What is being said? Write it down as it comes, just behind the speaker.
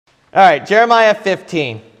All right, Jeremiah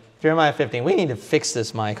 15. Jeremiah 15. We need to fix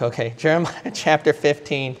this mic. Okay, Jeremiah chapter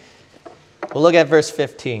 15. We'll look at verse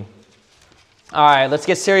 15. All right, let's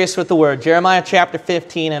get serious with the word. Jeremiah chapter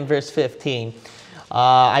 15 and verse 15.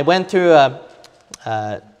 I went through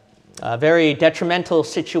a very detrimental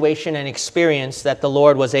situation and experience that the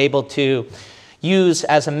Lord was able to use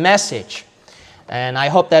as a message. And I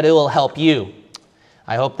hope that it will help you.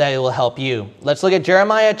 I hope that it will help you. Let's look at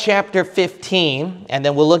Jeremiah chapter 15, and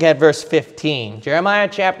then we'll look at verse 15. Jeremiah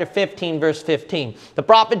chapter 15, verse 15. The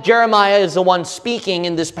prophet Jeremiah is the one speaking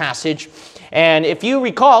in this passage. And if you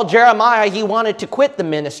recall, Jeremiah, he wanted to quit the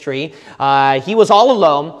ministry. He was all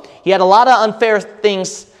alone. He had a lot of unfair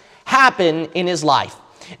things happen in his life.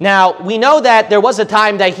 Now, we know that there was a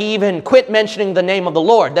time that he even quit mentioning the name of the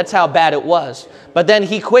Lord. That's how bad it was. But then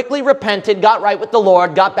he quickly repented, got right with the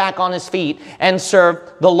Lord, got back on his feet, and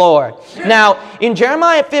served the Lord. Now, in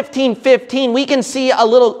Jeremiah 15:15, we can see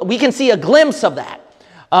a glimpse of that,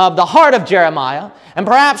 of the heart of Jeremiah. And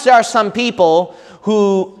perhaps there are some people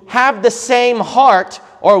who have the same heart,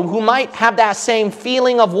 or who might have that same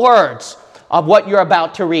feeling of words of what you're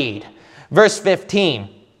about to read. Verse 15.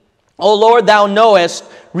 O Lord, thou knowest,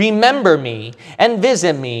 remember me, and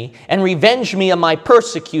visit me, and revenge me of my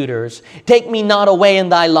persecutors. Take me not away in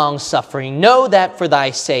thy long suffering. Know that for thy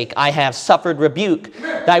sake I have suffered rebuke.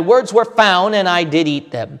 Thy words were found, and I did eat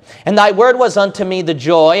them. And thy word was unto me the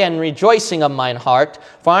joy and rejoicing of mine heart.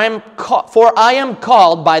 For I am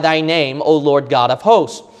called by thy name, O Lord God of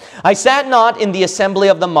hosts. I sat not in the assembly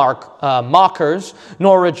of the mockers,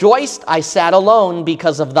 nor rejoiced. I sat alone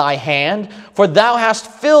because of thy hand, for thou hast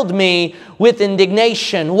filled me with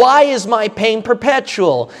indignation. Why is my pain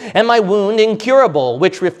perpetual, and my wound incurable,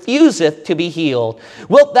 which refuseth to be healed?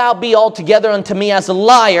 Wilt thou be altogether unto me as a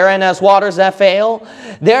liar, and as waters that fail?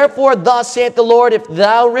 Therefore thus saith the Lord, if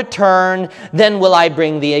thou return, then will I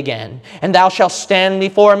bring thee again. And thou shalt stand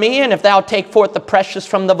before me, and if thou take forth the precious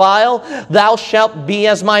from the vial, thou shalt be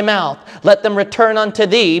as my mouth. Let them return unto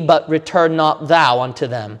thee, but return not thou unto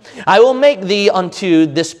them. I will make thee unto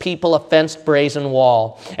this people a fenced brazen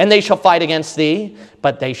wall, and they shall fight against thee,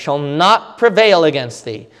 but they shall not prevail against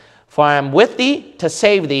thee. For I am with thee to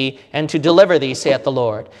save thee and to deliver thee, saith the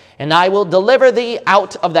Lord. And I will deliver thee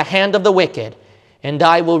out of the hand of the wicked, and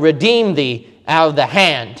I will redeem thee out of the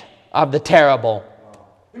hand of the terrible.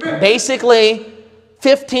 Basically,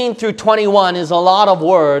 15 through 21 is a lot of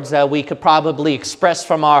words that we could probably express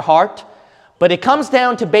from our heart, but it comes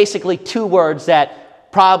down to basically two words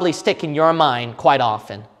that probably stick in your mind quite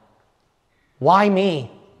often. Why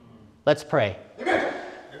me? Let's pray. Amen.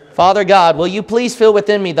 Father God, will you please fill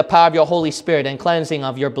within me the power of your Holy Spirit and cleansing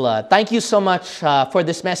of your blood. Thank you so much for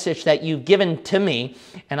this message that you've given to me,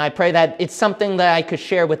 and I pray that it's something that I could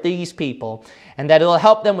share with these people and that it will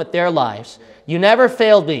help them with their lives. You never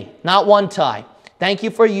failed me, not one time. Thank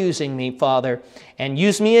you for using me, Father, and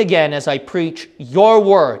use me again as I preach your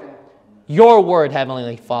word,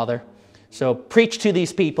 Heavenly Father. So preach to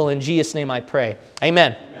these people. In Jesus' name I pray.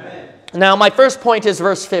 Amen. Amen. Now, my first point is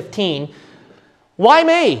verse 15. Why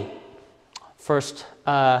me? First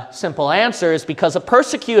simple answer is because of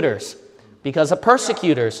persecutors. Because of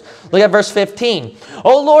persecutors. Look at verse 15.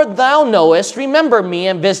 O Lord, thou knowest, remember me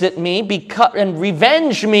and visit me and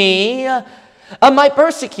revenge me of my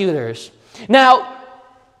persecutors. Now,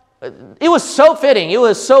 it was so fitting. It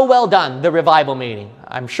was so well done, the revival meeting.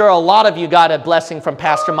 I'm sure a lot of you got a blessing from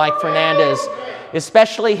Pastor Mike Fernandez,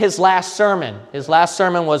 especially his last sermon. His last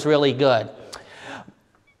sermon was really good.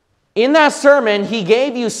 In that sermon, he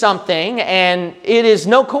gave you something, and it is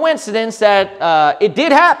no coincidence that it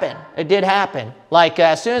did happen. It did happen. Like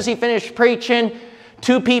as soon as he finished preaching,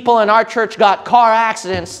 2 people in our church got car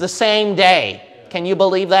accidents the same day. Can you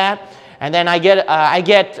believe that? And then I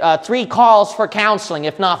get 3 calls for counseling,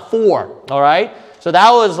 if not 4, all right? So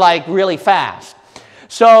that was like really fast.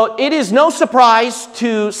 So it is no surprise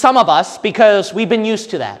to some of us because we've been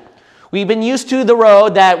used to that. We've been used to the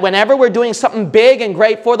road that whenever we're doing something big and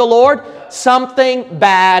great for the Lord, something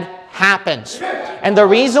bad happens. And the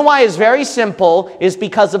reason why is very simple is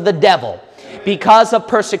because of the devil, because of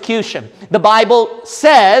persecution. The Bible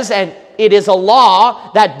says, and it is a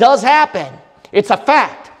law that does happen. It's a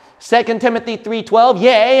fact. 2 Timothy 3:12,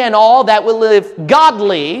 yea, and all that will live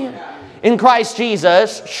godly in Christ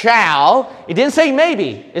Jesus shall, it didn't say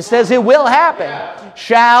maybe, it says it will happen,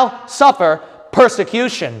 shall suffer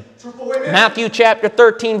persecution. Matthew chapter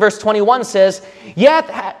 13 verse 21 says, Yet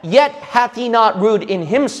hath he not ruled in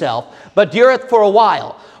himself, but dureth for a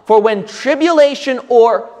while. For when tribulation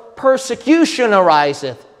or persecution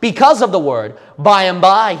ariseth because of the word, by and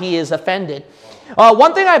by he is offended.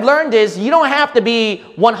 One thing I've learned is you don't have to be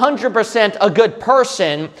 100% a good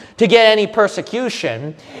person to get any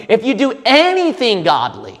persecution. If you do anything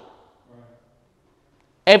godly,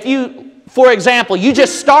 if you, for example, you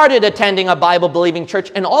just started attending a Bible-believing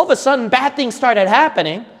church and all of a sudden bad things started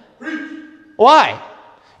happening. Why?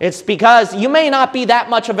 It's because you may not be that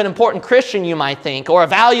much of an important Christian, you might think, or a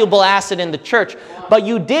valuable asset in the church, but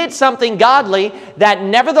you did something godly that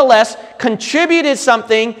nevertheless contributed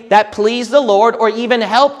something that pleased the Lord or even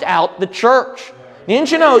helped out the church.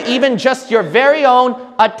 Didn't you know even just your very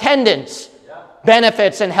own attendance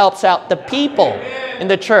benefits and helps out the people in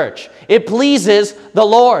the church? It pleases the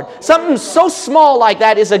Lord. Something so small like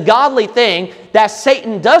that is a godly thing that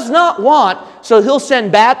Satan does not want, so he'll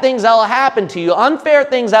send bad things that will happen to you, unfair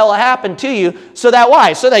things that will happen to you, so that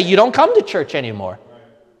why? So that you don't come to church anymore.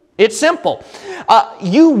 It's simple.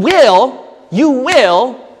 You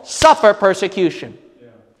will suffer persecution.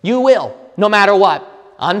 You will, no matter what.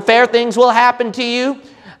 Unfair things will happen to you,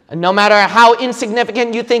 no matter how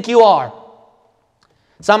insignificant you think you are.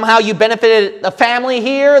 Somehow you benefited the family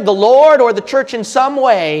here, the Lord, or the church in some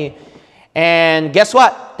way. And guess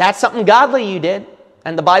what? That's something godly you did.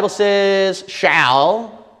 And the Bible says,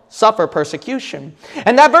 shall suffer persecution.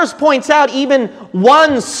 And that verse points out even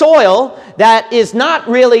one soil that is not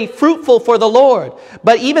really fruitful for the Lord.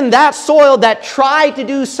 But even that soil that tried to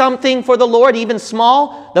do something for the Lord, even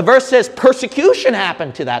small, the verse says persecution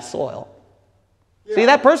happened to that soil. See,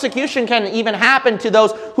 that persecution can even happen to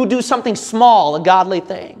those who do something small, a godly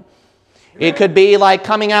thing. It could be like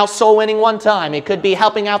coming out soul winning one time. It could be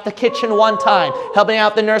helping out the kitchen one time, helping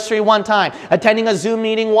out the nursery one time, attending a Zoom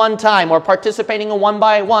meeting one time, or participating in one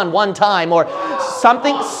by one time, or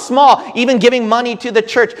something small, even giving money to the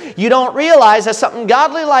church. You don't realize that something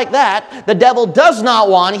godly like that, the devil does not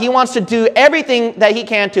want. He wants to do everything that he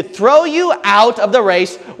can to throw you out of the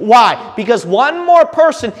race. Why? Because one more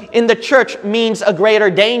person in the church means a greater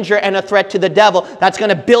danger and a threat to the devil that's going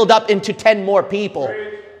to build up into 10 more people.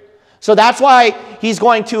 So that's why he's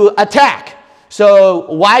going to attack.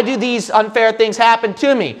 So why do these unfair things happen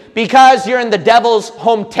to me? Because you're in the devil's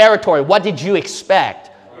home territory. What did you expect?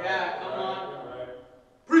 Yeah, come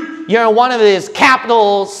on. You're in one of his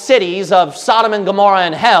capital cities of Sodom and Gomorrah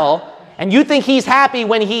and hell, and you think he's happy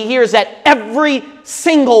when he hears that every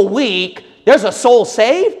single week there's a soul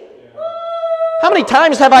saved? How many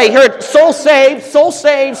times have I heard soul saved, soul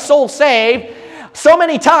saved, soul saved? So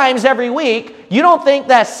many times every week. You don't think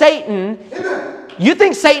that Satan, you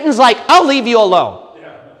think Satan's like, I'll leave you alone.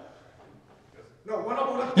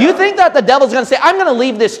 You think that the devil's going to say, I'm going to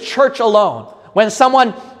leave this church alone. When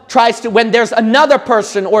someone tries to, when there's another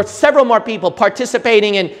person or several more people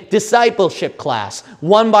participating in discipleship class,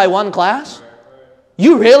 one-by-one class,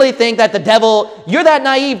 you really think that the devil, you're that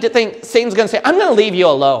naive to think Satan's going to say, I'm going to leave you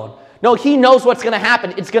alone. No, he knows what's going to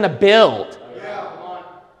happen. It's going to build.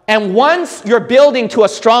 And once you're building to a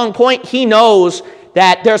strong point, he knows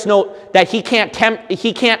that he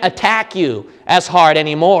can't attack you as hard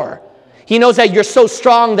anymore. He knows that you're so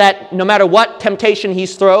strong that no matter what temptation he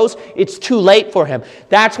throws, it's too late for him.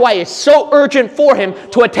 That's why it's so urgent for him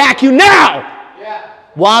to attack you now.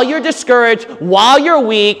 While you're discouraged, while you're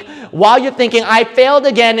weak, while you're thinking, I failed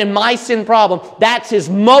again in my sin problem, that's his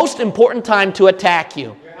most important time to attack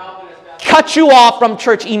you. Cut you off from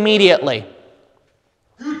church immediately.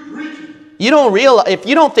 You don't realize, if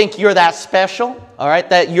you don't think you're that special, all right,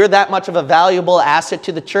 that you're that much of a valuable asset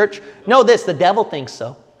to the church, know this, the devil thinks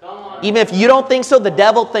so. Even if you don't think so, the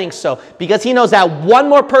devil thinks so. Because he knows that one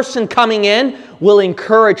more person coming in will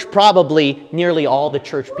encourage probably nearly all the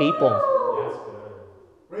church people.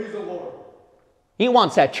 Praise the Lord. He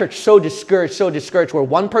wants that church so discouraged, where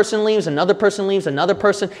one person leaves, another person,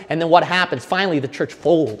 and then what happens? Finally, the church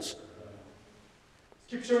folds.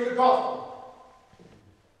 Keep sharing the gospel.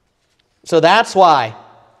 So that's why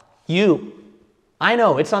I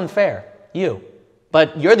know it's unfair,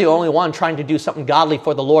 but you're the only one trying to do something godly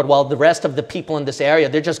for the Lord, while the rest of the people in this area,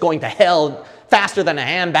 they're just going to hell faster than a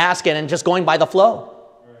handbasket and just going by the flow.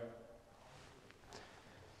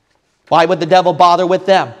 Why would the devil bother with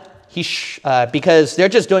them? Because they're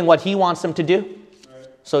just doing what he wants them to do.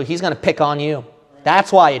 So he's going to pick on you.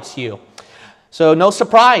 That's why it's you. So no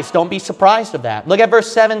surprise. Don't be surprised of that. Look at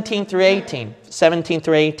verse 17 through 18. 17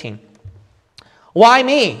 through 18. Why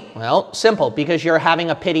me? Well, simple. Because you're having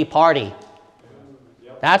a pity party.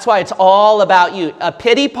 That's why it's all about you. A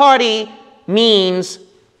pity party means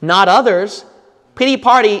not others. Pity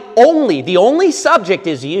party only. The only subject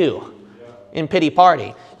is you in pity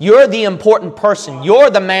party. You're the important person. You're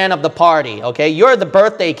the man of the party. Okay? You're the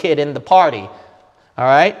birthday kid in the party. All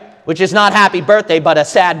right? Which is not happy birthday, but a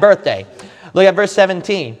sad birthday. Look at verse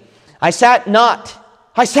 17. I sat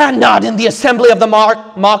not in the assembly of the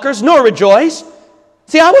mockers, nor rejoiced.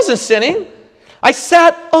 See, I wasn't sinning. I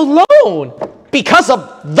sat alone because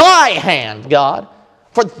of thy hand, God.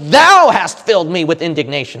 For thou hast filled me with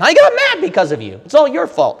indignation. I got mad because of you. It's all your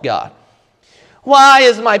fault, God. Why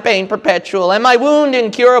is my pain perpetual, and my wound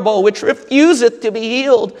incurable, which refuseth to be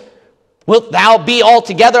healed? Wilt thou be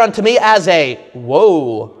altogether unto me as a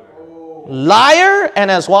liar,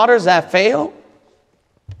 and as waters that fail?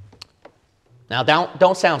 Now,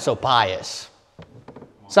 don't sound so pious.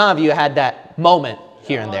 Some of you had that moment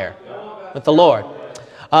here and there with the Lord.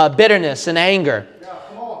 Bitterness and anger.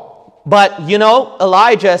 But, you know,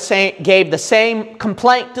 Elijah gave the same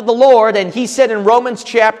complaint to the Lord, and he said in Romans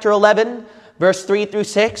chapter 11, verse 3 through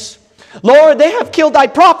 6, Lord, they have killed thy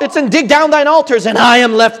prophets and digged down thine altars, and I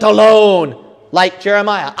am left alone. Like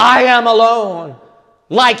Jeremiah, I am alone.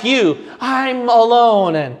 Like you, I'm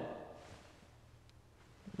alone. And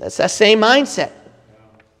that's that same mindset.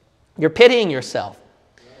 You're pitying yourself.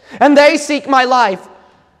 And they seek my life.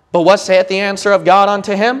 But what saith the answer of God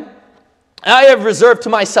unto him? I have reserved to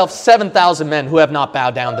myself 7,000 men who have not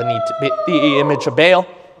bowed down the image of Baal.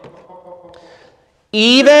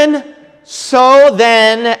 Even so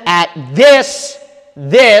then at this,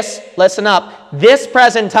 listen up, this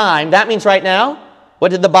present time, that means right now, what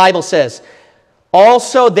did the Bible says?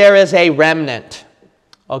 Also there is a remnant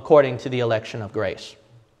according to the election of grace.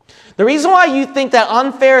 The reason why you think that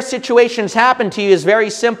unfair situations happen to you is very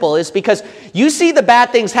simple. It's because you see the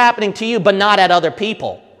bad things happening to you, but not at other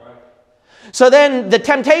people. So then the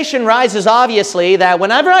temptation rises, obviously, that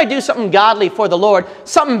whenever I do something godly for the Lord,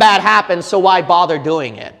 something bad happens, so why bother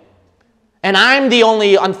doing it? And I'm the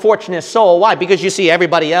only unfortunate soul. Why? Because you see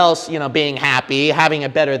everybody else, you know, being happy, having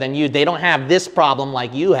it better than you. They don't have this problem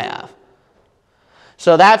like you have.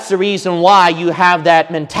 So that's the reason why you have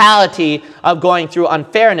that mentality of going through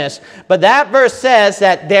unfairness. But that verse says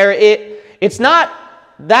that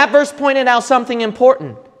that verse pointed out something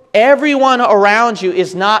important. Everyone around you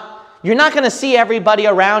is not, you're not going to see everybody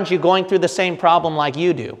around you going through the same problem like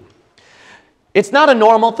you do. It's not a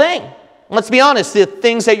normal thing. Let's be honest, the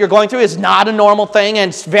things that you're going through is not a normal thing, and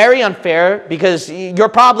it's very unfair because you're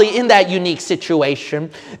probably in that unique situation,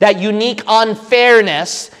 that unique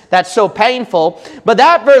unfairness that's so painful. But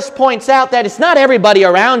that verse points out that it's not everybody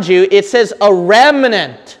around you. It says a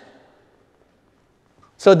remnant.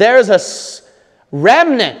 So there's a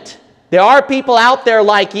remnant. There are people out there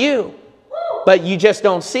like you, but you just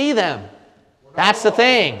don't see them. That's the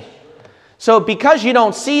thing. So because you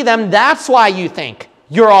don't see them, that's why you think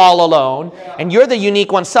you're all alone and you're the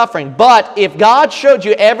unique one suffering. But if God showed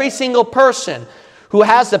you every single person who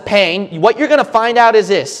has the pain, what you're going to find out is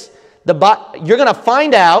this. You're going to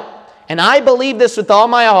find out, and I believe this with all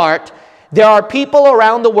my heart, there are people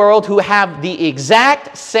around the world who have the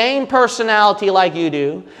exact same personality like you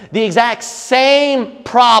do, the exact same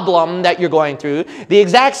problem that you're going through, the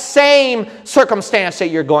exact same circumstance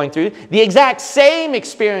that you're going through, the exact same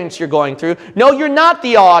experience you're going through. No, you're not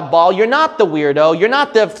the oddball, you're not the weirdo, you're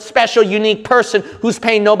not the special, unique person whose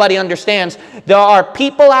pain nobody understands. There are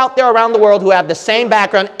people out there around the world who have the same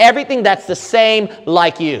background, everything that's the same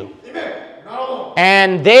like you.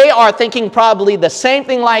 And they are thinking probably the same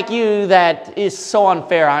thing like you, that is so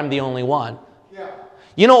unfair, I'm the only one. Yeah.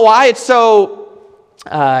 You know why it's so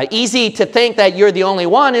easy to think that you're the only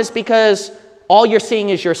one is because all you're seeing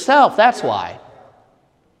is yourself. That's why.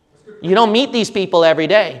 You don't meet these people every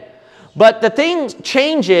day. But the thing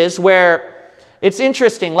changes where it's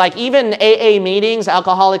interesting, like even AA meetings,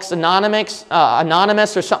 Alcoholics Anonymous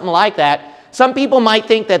or something like that, some people might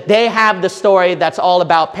think that they have the story that's all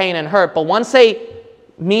about pain and hurt, but once they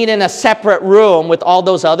meet in a separate room with all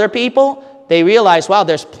those other people, they realize, wow,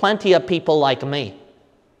 there's plenty of people like me.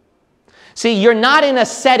 See, you're not in a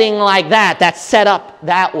setting like that that's set up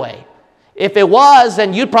that way. If it was,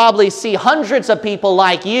 then you'd probably see hundreds of people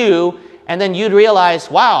like you, and then you'd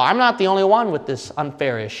realize, wow, I'm not the only one with this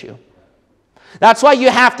unfair issue. That's why you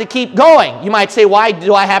have to keep going. You might say, why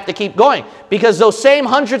do I have to keep going? Because those same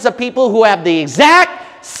hundreds of people who have the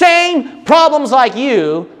exact same problems like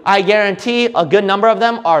you, I guarantee a good number of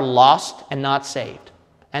them are lost and not saved.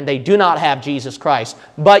 And they do not have Jesus Christ.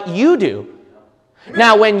 But you do.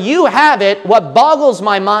 Now, when you have it, what boggles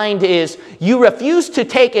my mind is you refuse to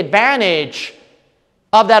take advantage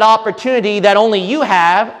of that opportunity that only you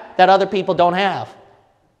have that other people don't have.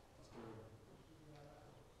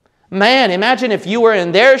 Man, imagine if you were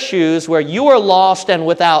in their shoes where you were lost and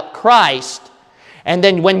without Christ, and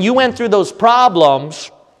then when you went through those problems,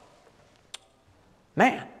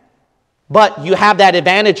 man, but you have that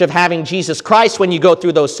advantage of having Jesus Christ when you go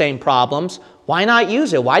through those same problems. Why not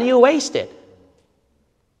use it? Why do you waste it?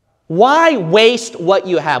 Why waste what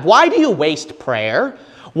you have? Why do you waste prayer?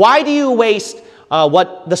 Why do you waste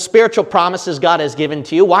what the spiritual promises God has given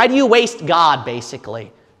to you? Why do you waste God,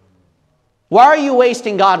 basically? Why are you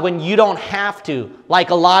wasting God when you don't have to,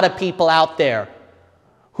 like a lot of people out there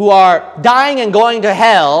who are dying and going to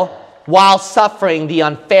hell while suffering the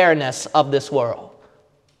unfairness of this world?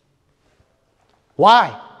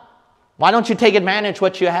 Why? Why don't you take advantage of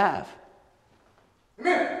what you have?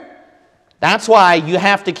 Amen. That's why you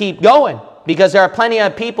have to keep going, because there are plenty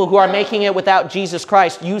of people who are making it without Jesus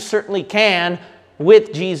Christ. You certainly can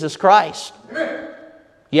with Jesus Christ. Amen.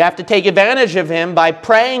 You have to take advantage of Him by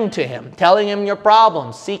praying to Him, telling Him your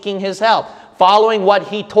problems, seeking His help, following what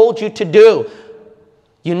He told you to do.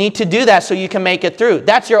 You need to do that so you can make it through.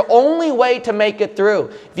 That's your only way to make it through.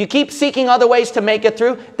 If you keep seeking other ways to make it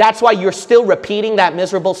through, that's why you're still repeating that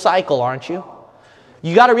miserable cycle, aren't you?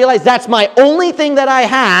 You got to realize that's my only thing that I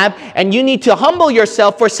have, and you need to humble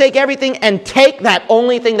yourself, forsake everything, and take that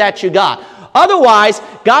only thing that you got. Otherwise,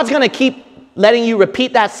 God's going to keep letting you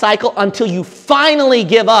repeat that cycle until you finally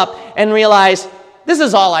give up and realize, this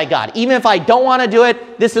is all I got. Even if I don't want to do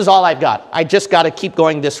it, this is all I've got. I just got to keep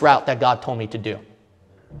going this route that God told me to do.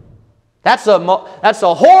 That's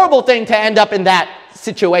a horrible thing to end up in that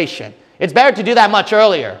situation. It's better to do that much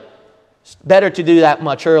earlier. It's better to do that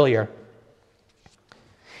much earlier.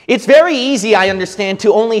 It's very easy, I understand,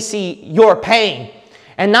 to only see your pain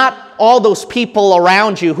and not all those people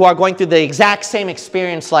around you who are going through the exact same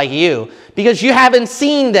experience like you, because you haven't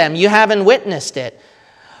seen them, you haven't witnessed it.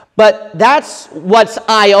 But that's what's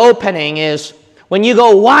eye-opening, is when you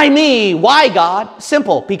go, why me? Why God?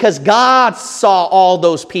 Simple, because God saw all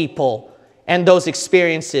those people and those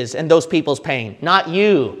experiences and those people's pain, not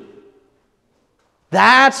you.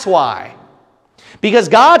 That's why. Because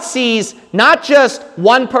God sees not just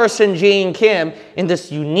one person, Gene Kim, in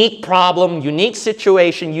this unique problem, unique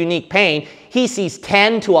situation, unique pain. He sees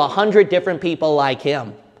 10 to 100 different people like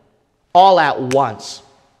him, all at once.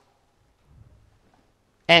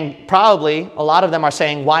 And probably a lot of them are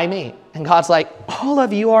saying, why me? And God's like, all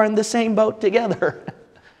of you are in the same boat together.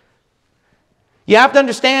 You have to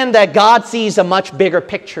understand that God sees a much bigger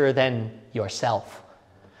picture than yourself.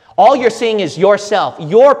 All you're seeing is yourself,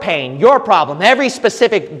 your pain, your problem, every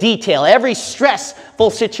specific detail, every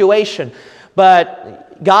stressful situation.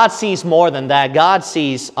 But God sees more than that. God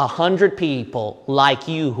sees 100 people like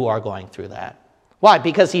you who are going through that. Why?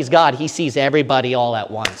 Because He's God. He sees everybody all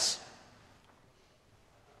at once.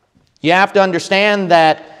 You have to understand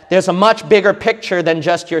that there's a much bigger picture than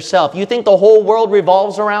just yourself. You think the whole world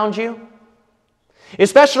revolves around you?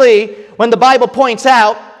 Especially when the Bible points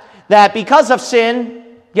out that because of sin,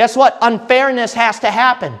 guess what? Unfairness has to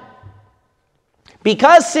happen.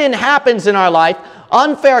 Because sin happens in our life,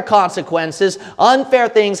 unfair consequences, unfair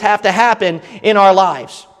things have to happen in our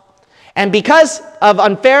lives. And because of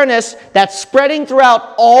unfairness that's spreading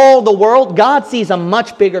throughout all the world, God sees a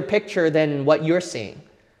much bigger picture than what you're seeing.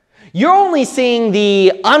 You're only seeing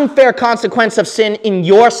the unfair consequence of sin in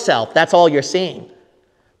yourself. That's all you're seeing.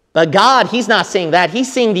 But God, He's not seeing that.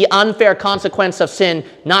 He's seeing the unfair consequence of sin,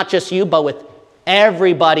 not just you, but with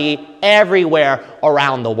everybody, everywhere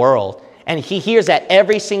around the world. And He hears that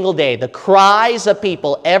every single day. The cries of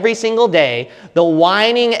people every single day. The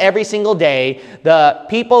whining every single day. The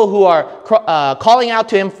people who are calling out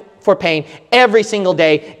to Him for pain every single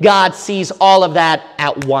day. God sees all of that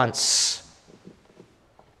at once.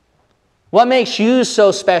 What makes you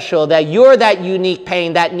so special that you're that unique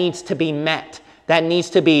pain that needs to be met, that needs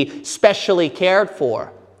to be specially cared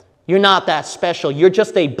for? You're not that special. You're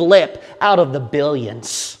just a blip out of the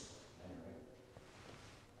billions.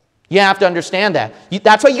 You have to understand that.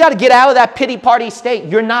 That's why you got to get out of that pity party state.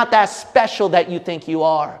 You're not that special that you think you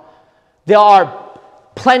are. There are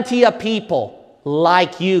plenty of people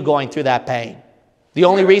like you going through that pain. The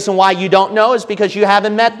only reason why you don't know is because you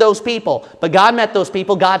haven't met those people. But God met those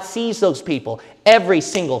people. God sees those people every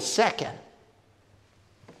single second.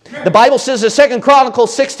 The Bible says in 2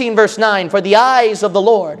 Chronicles 16 verse 9, for the eyes of the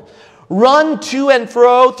Lord run to and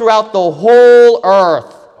fro throughout the whole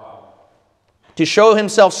earth to show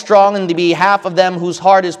Himself strong in the behalf of them whose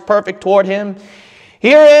heart is perfect toward Him.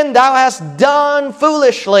 Herein thou hast done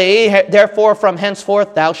foolishly, therefore from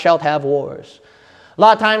henceforth thou shalt have wars. A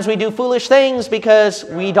lot of times we do foolish things because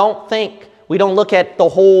we don't look at the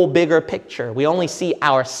whole bigger picture. We only see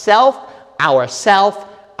ourself,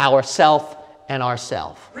 and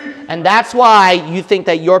ourself. And that's why you think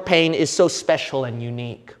that your pain is so special and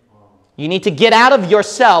unique. You need to get out of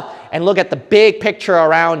yourself and look at the big picture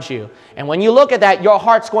around you. And when you look at that, your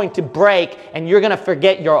heart's going to break and you're going to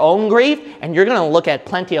forget your own grief and you're going to look at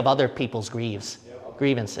plenty of other people's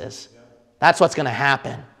grievances. That's what's going to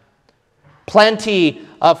happen. plenty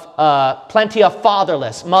of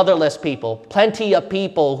fatherless, motherless people, plenty of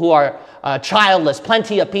people who are childless,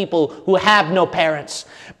 plenty of people who have no parents,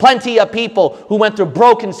 plenty of people who went through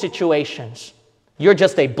broken situations. You're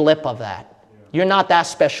just a blip of that. You're not that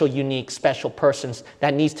special, unique, special person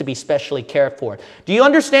that needs to be specially cared for. Do you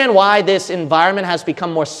understand why this environment has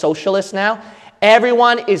become more socialist now?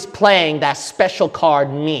 Everyone is playing that special card,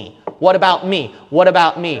 me. What about me? What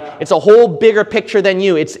about me? It's a whole bigger picture than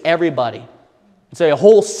you. It's everybody. It's a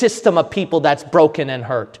whole system of people that's broken and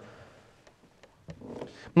hurt.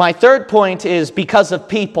 My third point is because of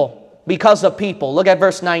people. Because of people. Look at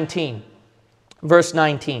verse 19. Verse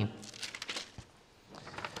 19.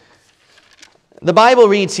 The Bible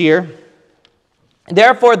reads here,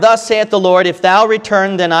 "Therefore thus saith the Lord, if thou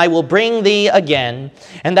return, then I will bring thee again,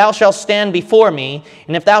 and thou shalt stand before me.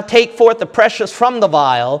 And if thou take forth the precious from the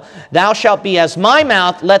vial, thou shalt be as my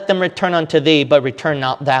mouth, let them return unto thee, but return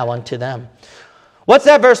not thou unto them." What's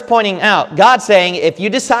that verse pointing out? God saying, if you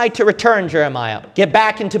decide to return, Jeremiah, get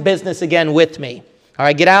back into business again with me. All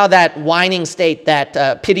right, get out of that whining state,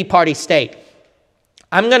 that pity party state.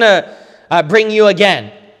 I'm going to bring you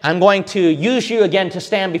again. I'm going to use you again to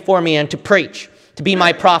stand before me and to preach, to be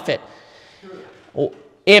my prophet.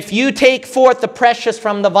 If you take forth the precious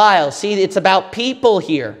from the vial, see, it's about people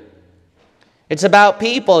here. It's about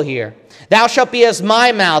people here. Thou shalt be as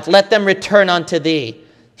my mouth, let them return unto thee.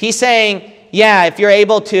 He's saying, yeah, if you're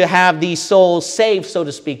able to have these souls saved, so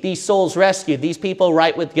to speak, these souls rescued, these people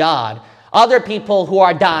right with God, other people who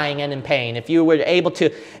are dying and in pain, if you were able to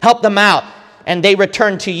help them out and they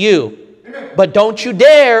return to you, but don't you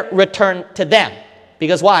dare return to them.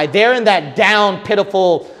 Because why? They're in that down,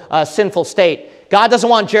 pitiful, sinful state. God doesn't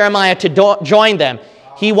want Jeremiah to join them.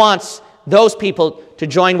 He wants those people to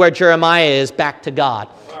join where Jeremiah is, back to God.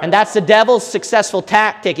 And that's the devil's successful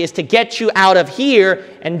tactic, is to get you out of here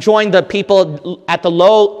and join the people at the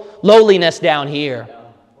lowliness down here.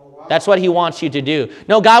 That's what he wants you to do.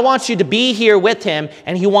 No, God wants you to be here with him,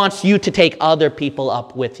 and he wants you to take other people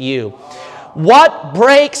up with you. What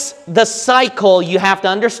breaks the cycle, you have to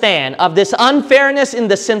understand, of this unfairness in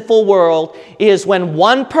the sinful world is when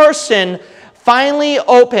one person finally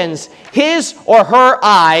opens his or her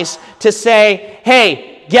eyes to say,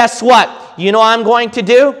 hey, guess what? You know what I'm going to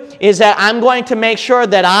do? Is that I'm going to make sure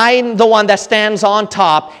that I'm the one that stands on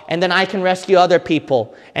top, and then I can rescue other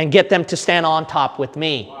people and get them to stand on top with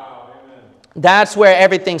me. Wow, amen. That's where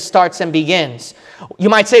everything starts and begins. You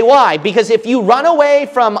might say, why? Because if you run away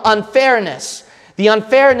from unfairness, the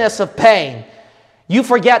unfairness of pain, you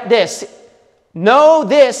forget this. Know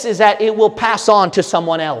this is that it will pass on to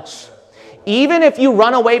someone else. Even if you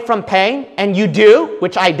run away from pain, and you do,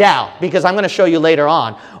 which I doubt, because I'm going to show you later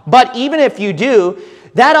on, but even if you do,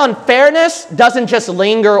 that unfairness doesn't just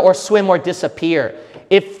linger or swim or disappear.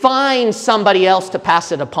 It finds somebody else to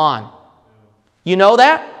pass it upon. You know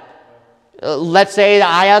that? Let's say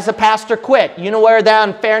I, as a pastor, quit. You know where that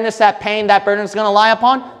unfairness, that pain, that burden is going to lie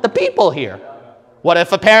upon? The people here. What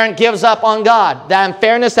if a parent gives up on God? That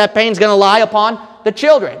unfairness, that pain is going to lie upon the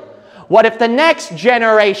children. What if the next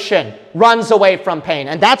generation runs away from pain?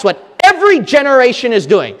 And that's what every generation is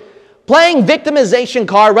doing. Playing victimization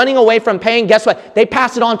card, running away from pain, guess what? They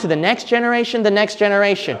pass it on to the next generation, the next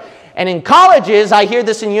generation. And in colleges, I hear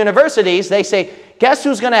this in universities, they say, guess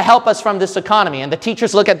who's going to help us from this economy? And the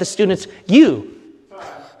teachers look at the students, you.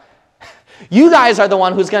 You guys are the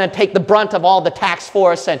one who's going to take the brunt of all the tax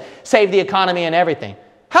force and save the economy and everything.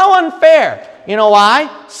 How unfair. You know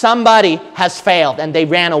why? Somebody has failed and they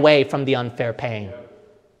ran away from the unfair pain.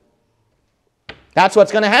 That's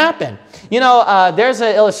what's going to happen. You know, there's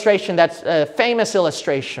an illustration that's a famous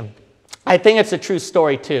illustration. I think it's a true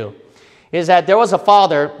story too. Is that there was a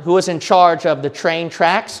father who was in charge of the train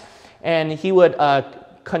tracks, and he would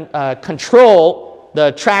control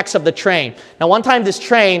the tracks of the train. Now, one time this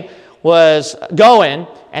train was going,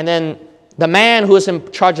 and then the man who is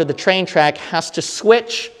in charge of the train track has to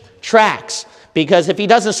switch tracks, because if he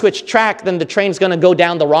doesn't switch track, then the train's going to go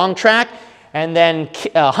down the wrong track, and then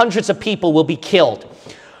hundreds of people will be killed.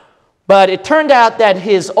 But it turned out that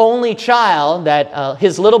his only child, that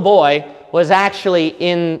his little boy, was actually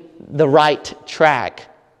in the right track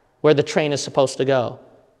where the train is supposed to go.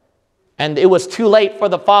 And it was too late for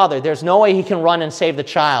the father. There's no way he can run and save the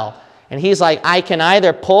child. And he's like, I can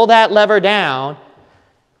either pull that lever down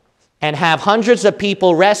and have hundreds of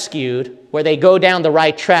people rescued where they go down the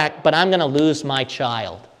right track, but I'm going to lose my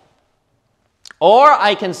child. Or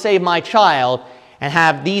I can save my child and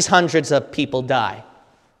have these hundreds of people die.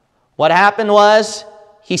 What happened was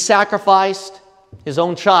he sacrificed his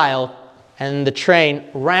own child, and the train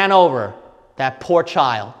ran over that poor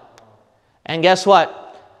child. And guess what?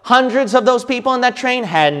 Hundreds of those people in that train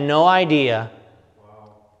had no idea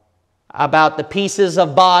about the pieces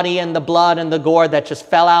of body and the blood and the gore that just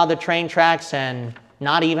fell out of the train tracks, and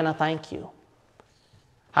not even a thank you.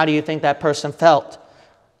 How do you think that person felt?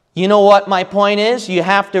 You know what my point is? You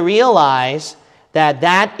have to realize that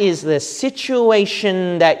that is the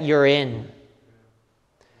situation that you're in.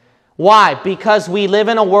 Why? Because we live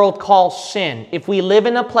in a world called sin. If we live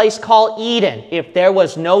in a place called Eden, if there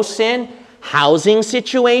was no sin, housing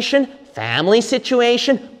situation, family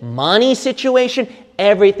situation, money situation,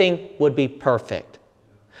 everything would be perfect.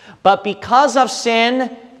 But because of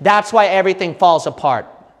sin, that's why everything falls apart.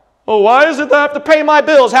 Oh, why is it that I have to pay my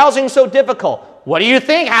bills? Housing's so difficult. What do you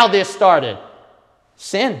think how this started?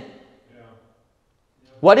 Sin.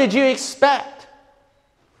 What did you expect?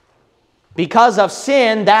 Because of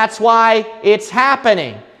sin, that's why it's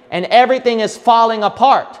happening. And everything is falling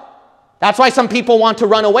apart. That's why some people want to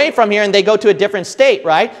run away from here and they go to a different state,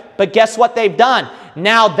 right? But guess what they've done?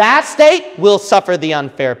 Now that state will suffer the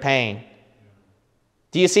unfair pain.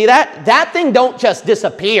 Do you see that? That thing don't just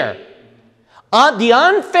disappear. The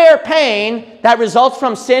unfair pain that results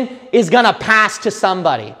from sin is going to pass to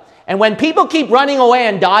somebody. And when people keep running away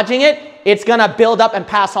and dodging it, it's going to build up and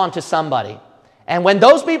pass on to somebody. And when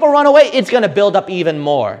those people run away, it's going to build up even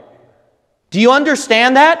more. Do you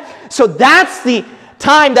understand that? So that's the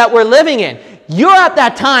time that we're living in. You're at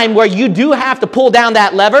that time where you do have to pull down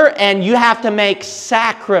that lever and you have to make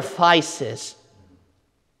sacrifices.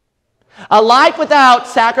 A life without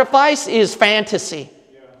sacrifice is fantasy.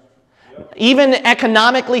 Even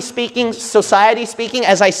economically speaking, society speaking,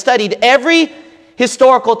 as I studied every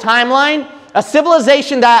historical timeline, a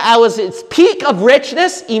civilization that was its peak of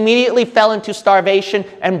richness immediately fell into starvation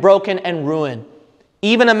and broken and ruined.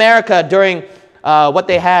 Even America during what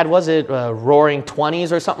they had, was it roaring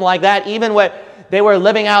 20s or something like that? Even when they were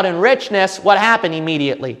living out in richness, what happened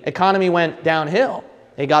immediately? Economy went downhill.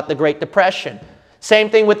 They got the Great Depression.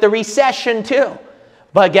 Same thing with the recession too.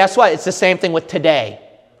 But guess what? It's the same thing with today.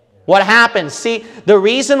 What happens? See, the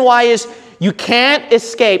reason why is you can't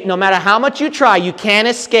escape, no matter how much you try, you can't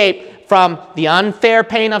escape from the unfair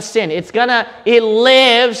pain of sin. It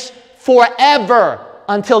lives forever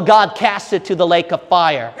until God casts it to the lake of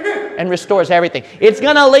fire and restores everything. It's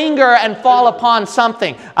going to linger and fall upon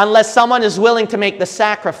something unless someone is willing to make the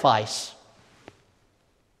sacrifice.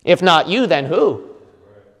 If not you, then who?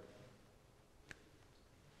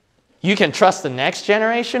 You can trust the next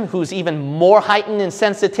generation who's even more heightened in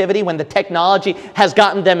sensitivity when the technology has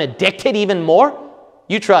gotten them addicted even more.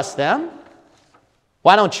 You trust them.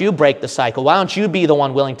 Why don't you break the cycle? Why don't you be the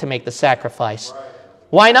one willing to make the sacrifice?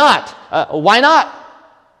 Why not? Why not?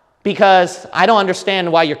 Because I don't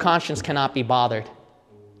understand why your conscience cannot be bothered.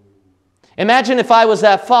 Imagine if I was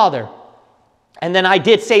that father and then I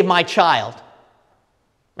did save my child.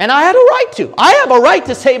 And I had a right to. I have a right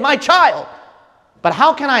to save my child. But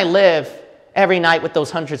how can I live every night with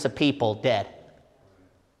those hundreds of people dead?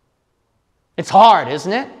 It's hard,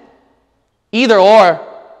 isn't it? Either or,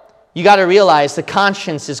 you got to realize the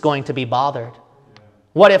conscience is going to be bothered.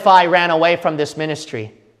 What if I ran away from this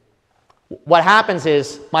ministry? What happens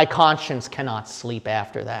is my conscience cannot sleep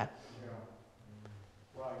after that.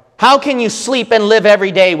 How can you sleep and live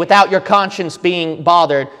every day without your conscience being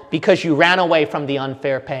bothered because you ran away from the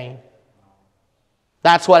unfair pain?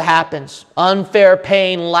 That's what happens. Unfair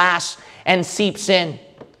pain lasts and seeps in.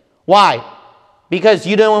 Why? Because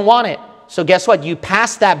you don't want it. So guess what? You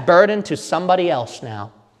pass that burden to somebody else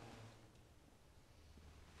now.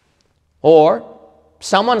 Or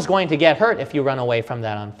someone's going to get hurt if you run away from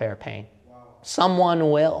that unfair pain. Someone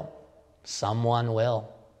will. Someone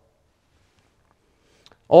will.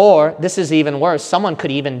 Or, this is even worse, someone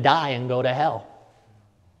could even die and go to hell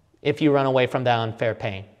if you run away from that unfair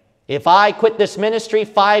pain. If I quit this ministry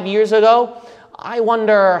 5 years ago, I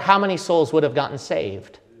wonder how many souls would have gotten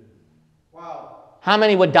saved. Wow. How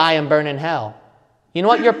many would die and burn in hell? You know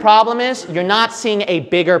what your problem is? You're not seeing a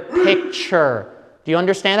bigger picture. Do you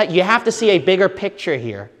understand that? You have to see a bigger picture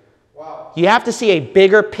here. Wow. You have to see a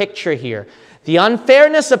bigger picture here. The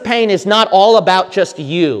unfairness of pain is not all about just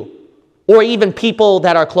you or even people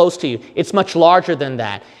that are close to you. It's much larger than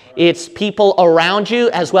that. It's people around you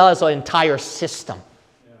as well as an entire system.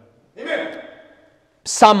 Amen.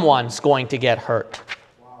 Someone's going to get hurt.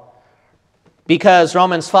 Wow. Because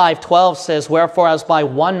Romans 5:12 says, wherefore as by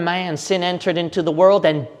one man sin entered into the world,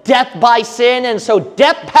 and death by sin, and so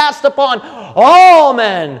death passed upon all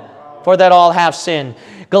men, for that all have sinned.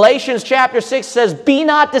 Galatians chapter 6 says, be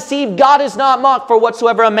not deceived, God is not mocked, for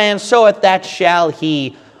whatsoever a man soweth, that shall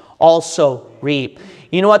he also reap.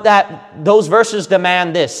 You know what those verses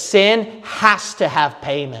demand this? Sin has to have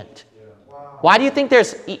payment. Why do you think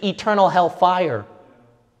there's eternal hellfire?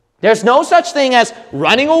 There's no such thing as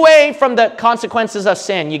running away from the consequences of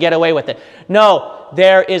sin. You get away with it. No,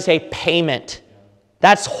 there is a payment.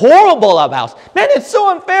 That's horrible about it. Man, it's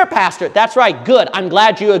so unfair, Pastor. That's right. Good. I'm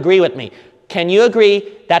glad you agree with me. Can you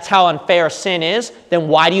agree that's how unfair sin is? Then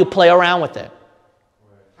why do you play around with it?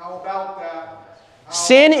 How about that?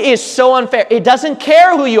 Sin is so unfair. It doesn't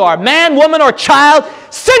care who you are. Man, woman, or child.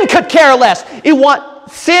 Sin could care less.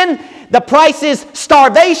 Sin, the price is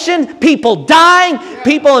starvation, people dying,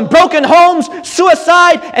 people in broken homes,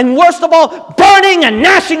 suicide, and worst of all, burning and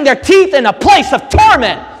gnashing their teeth in a place of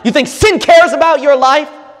torment. You think sin cares about your life?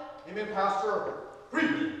 Amen, Pastor.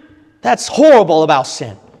 Preach. That's horrible about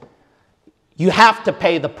sin. You have to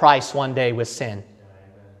pay the price one day with sin.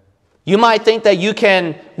 You might think that you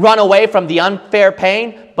can run away from the unfair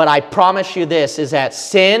pain, but I promise you this, is that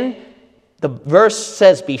sin, the verse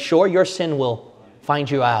says, be sure your sin will find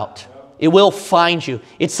you out. It will find you.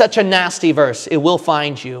 It's such a nasty verse. It will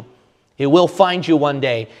find you. It will find you one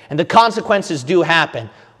day. And the consequences do happen.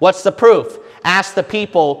 What's the proof? Ask the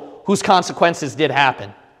people whose consequences did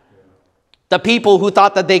happen. The people who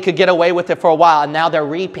thought that they could get away with it for a while, and now they're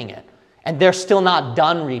reaping it. And they're still not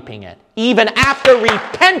done reaping it. Even after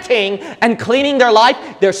repenting and cleaning their life,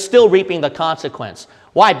 they're still reaping the consequence.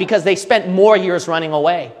 Why? Because they spent more years running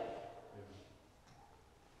away.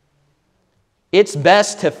 It's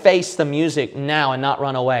best to face the music now and not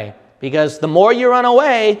run away. Because the more you run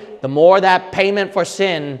away, the more that payment for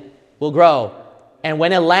sin will grow. And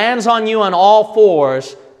when it lands on you on all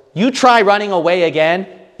fours, you try running away again,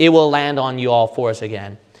 it will land on you all fours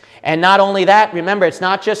again. And not only that, remember, it's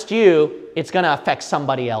not just you, it's going to affect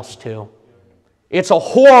somebody else too. It's a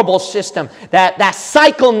horrible system. That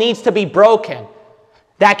cycle needs to be broken.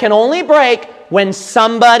 That can only break when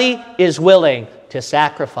somebody is willing to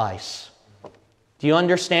sacrifice. Do you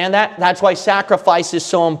understand that? That's why sacrifice is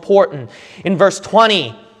so important. In verse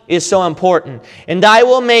 20 is so important. And I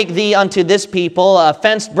will make thee unto this people a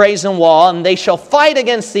fenced brazen wall, and they shall fight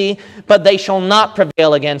against thee, but they shall not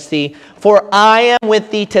prevail against thee. For I am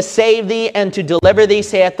with thee to save thee and to deliver thee,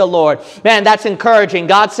 saith the Lord. Man, that's encouraging.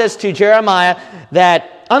 God says to Jeremiah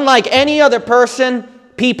that unlike any other person,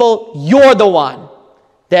 people, you're the one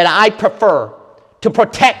that I prefer to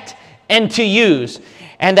protect and to use.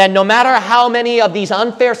 And that no matter how many of these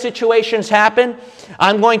unfair situations happen,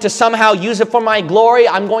 I'm going to somehow use it for my glory.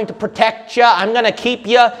 I'm going to protect you. I'm going to keep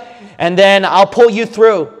you. And then I'll pull you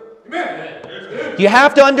through. Amen. You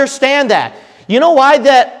have to understand that. You know why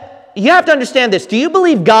that? You have to understand this. Do you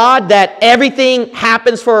believe God that everything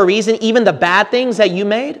happens for a reason, even the bad things that you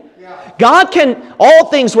made? Yeah. God can, all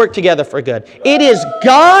things work together for good. It is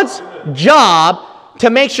God's job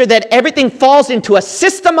to make sure that everything falls into a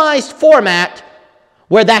systemized format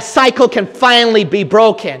where that cycle can finally be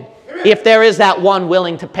broken if there is that one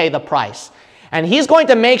willing to pay the price. And He's going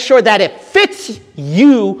to make sure that it fits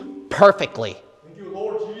you perfectly. Thank you,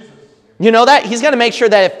 Lord Jesus. You know that? He's going to make sure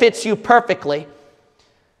that it fits you perfectly.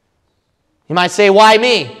 You might say, why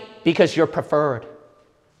me? Because you're preferred.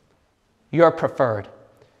 You're preferred.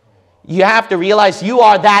 You have to realize you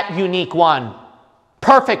are that unique one.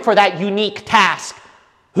 Perfect for that unique task.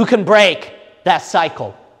 Who can break that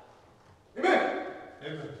cycle. Amen.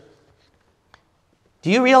 Do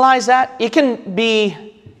you realize that? It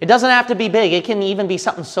doesn't have to be big. It can even be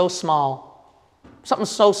something so small. Something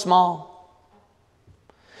so small.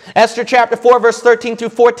 Esther chapter 4 verse 13 through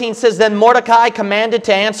 14 says, Then Mordecai commanded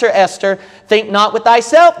to answer Esther, Think not with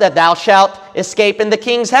thyself that thou shalt escape in the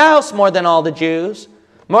king's house more than all the Jews.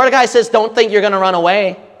 Mordecai says, don't think you're going to run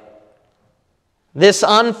away. This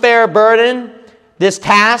unfair burden, this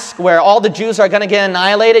task where all the Jews are going to get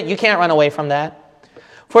annihilated, you can't run away from that.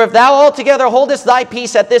 For if thou altogether holdest thy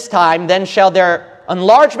peace at this time, then shall their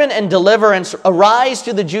enlargement and deliverance arise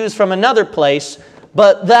to the Jews from another place,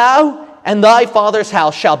 but thou and thy father's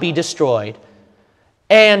house shall be destroyed.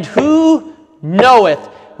 And who knoweth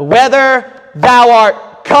whether thou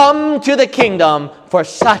art come to the kingdom for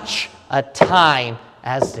such a time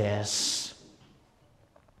as this?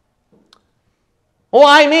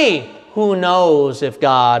 Why me? Who knows if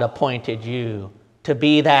God appointed you to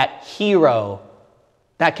be that hero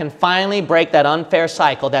that can finally break that unfair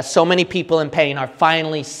cycle that so many people in pain are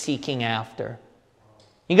finally seeking after.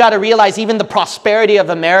 You got to realize even the prosperity of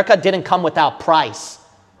America didn't come without price,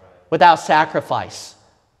 without sacrifice.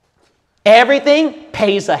 Everything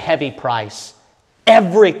pays a heavy price.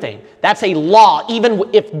 Everything. That's a law. Even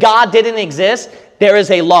if God didn't exist, there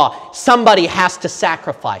is a law. Somebody has to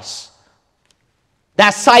sacrifice.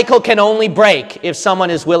 That cycle can only break if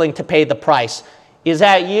someone is willing to pay the price. Is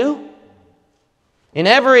that you? In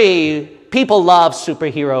every People love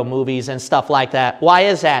superhero movies and stuff like that. Why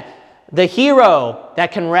is that? The hero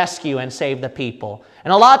that can rescue and save the people.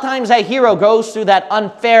 And a lot of times that hero goes through that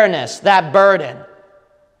unfairness, that burden.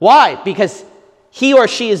 Why? Because he or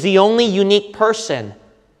she is the only unique person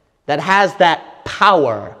that has that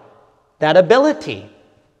power, that ability,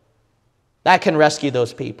 that can rescue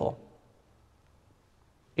those people.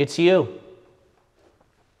 It's you.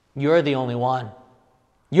 You're the only one.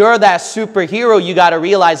 You're that superhero, you got to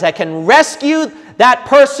realize, that can rescue that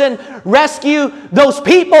person, rescue those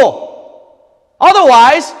people.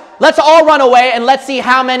 Otherwise, let's all run away and let's see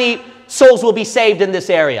how many souls will be saved in this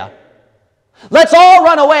area. Let's all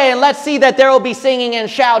run away and let's see that there will be singing and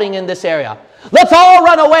shouting in this area. Let's all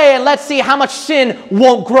run away and let's see how much sin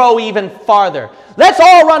won't grow even farther. Let's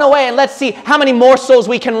all run away and let's see how many more souls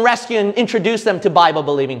we can rescue and introduce them to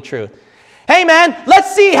Bible-believing truth. Hey man,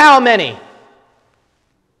 let's see how many.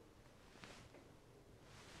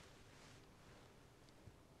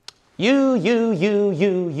 You.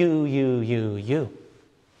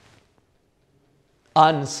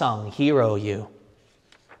 Unsung hero you.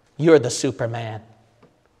 You're the Superman.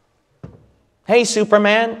 Hey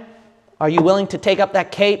Superman, are you willing to take up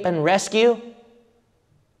that cape and rescue?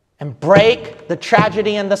 And break the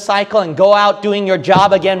tragedy and the cycle and go out doing your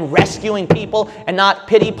job again, rescuing people and not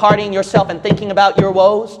pity-partying yourself and thinking about your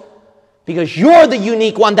woes? Because you're the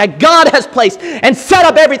unique one that God has placed and set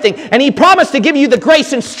up everything. And He promised to give you the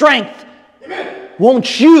grace and strength. Amen.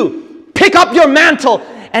 Won't you pick up your mantle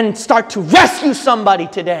and start to rescue somebody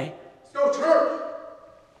today? Let's go, church.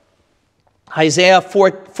 Isaiah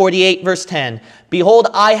 48 verse 10. Behold,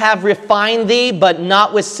 I have refined thee, but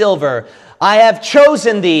not with silver. I have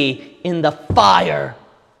chosen thee in the fire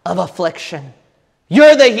of affliction.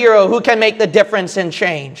 You're the hero who can make the difference and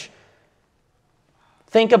change.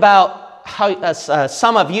 Think about how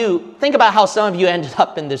some of you ended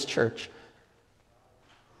up in this church.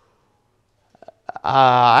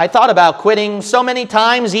 I thought about quitting so many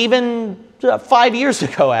times, even 5 years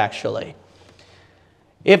ago, actually.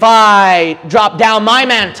 If I dropped down my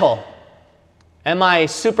mantle and my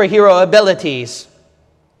superhero abilities,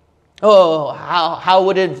 oh, how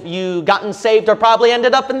would have you gotten saved or probably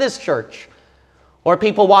ended up in this church? Or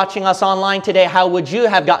people watching us online today, how would you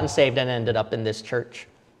have gotten saved and ended up in this church?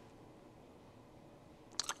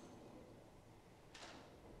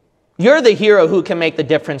 You're the hero who can make the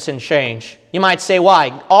difference and change. You might say,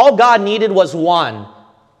 why? All God needed was one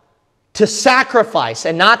to sacrifice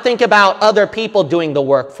and not think about other people doing the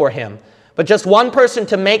work for Him, but just one person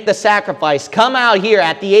to make the sacrifice, come out here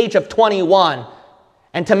at the age of 21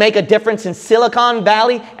 and to make a difference in Silicon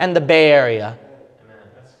Valley and the Bay Area.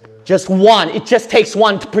 Just one. It just takes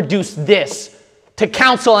one to produce this, to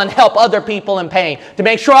counsel and help other people in pain, to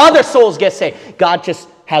make sure other souls get saved. God just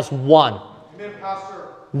has one. Amen, Pastor.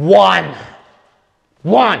 One.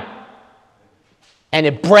 And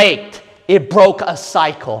it broke a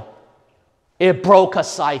cycle. It broke a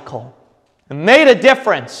cycle. It made a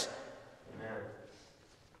difference.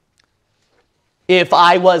 If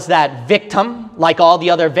I was that victim, like all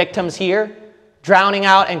the other victims here, drowning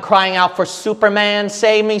out and crying out for Superman,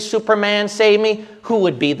 save me, who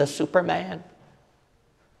would be the Superman?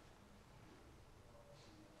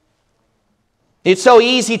 It's so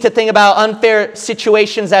easy to think about unfair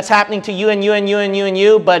situations that's happening to you and you and you and you and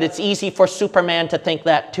you, but it's easy for Superman to think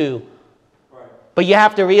that too. Right. But you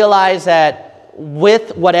have to realize that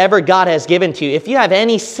with whatever God has given to you, if you have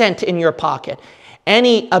any cent in your pocket,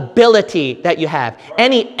 any ability that you have,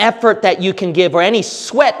 any effort that you can give, or any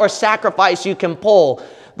sweat or sacrifice you can pull,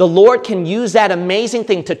 the Lord can use that amazing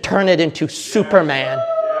thing to turn it into Superman.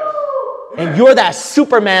 And you're that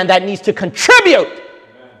Superman that needs to contribute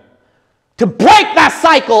to break that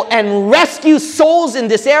cycle and rescue souls in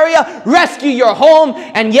this area, rescue your home,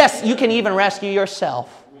 and yes, you can even rescue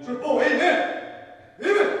yourself. Amen.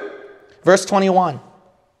 Verse 21.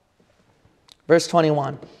 Verse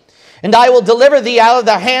 21. And I will deliver thee out of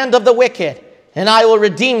the hand of the wicked, and I will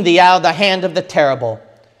redeem thee out of the hand of the terrible.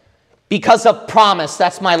 Because of promise.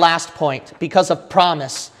 That's my last point. Because of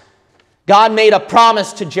promise. God made a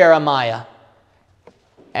promise to Jeremiah.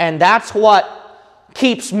 And that's what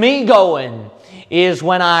keeps me going, is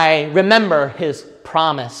when I remember His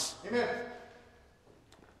promise. Amen.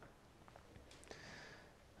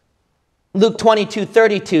 Luke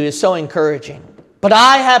 22:32 is so encouraging. But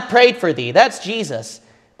I have prayed for thee, that's Jesus,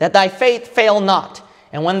 that thy faith fail not.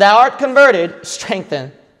 And when thou art converted,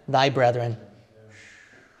 strengthen thy brethren.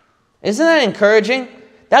 Isn't that encouraging?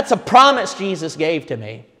 That's a promise Jesus gave to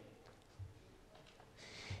me.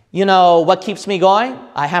 You know what keeps me going?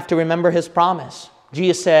 I have to remember His promise.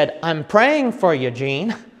 Jesus said, I'm praying for you,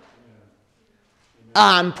 Gene.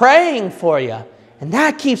 I'm praying for you. And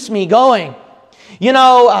that keeps me going. You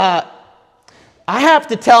know, I have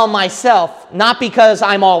to tell myself, not because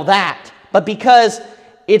I'm all that, but because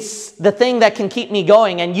it's the thing that can keep me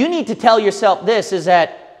going. And you need to tell yourself this, is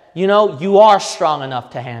that, you know, you are strong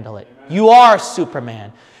enough to handle it. You are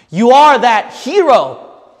Superman. You are that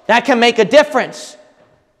hero that can make a difference.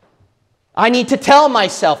 I need to tell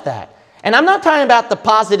myself that. And I'm not talking about the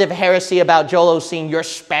positive heresy about Joel Osteen, you're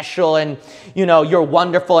special and, you know, you're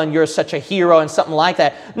wonderful and you're such a hero and something like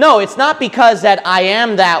that. No, it's not because that I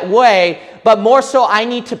am that way, but more so I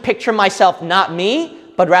need to picture myself, not me,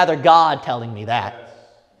 but rather God telling me that.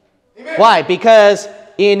 Amen. Why? Because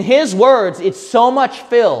in His words, it's so much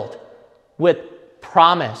filled with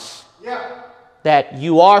promise that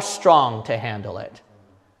you are strong to handle it,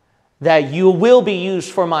 that you will be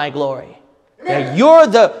used for my glory. That you're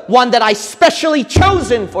the one that I specially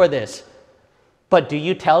chosen for this. But do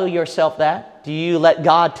you tell yourself that? Do you let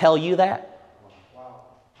God tell you that?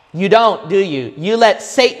 You don't, do you? You let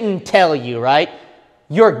Satan tell you, right?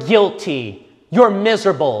 You're guilty. You're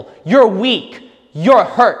miserable. You're weak. You're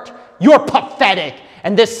hurt. You're pathetic.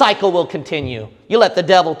 And this cycle will continue. You let the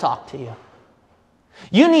devil talk to you.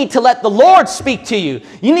 You need to let the Lord speak to you.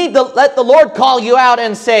 You need to let the Lord call you out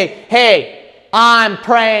and say, hey, I'm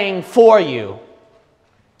praying for you.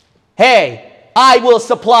 Hey, I will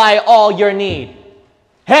supply all your need.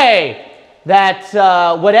 Hey,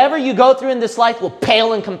 that whatever you go through in this life will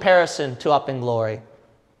pale in comparison to up in glory.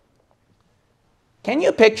 Can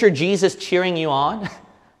you picture Jesus cheering you on?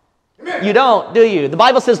 You don't, do you? The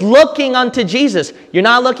Bible says looking unto Jesus. You're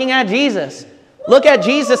not looking at Jesus. Look at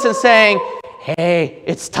Jesus and saying, hey,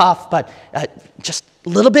 it's tough, but just a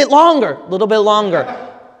little bit longer, a little bit longer.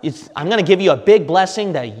 I'm going to give you a big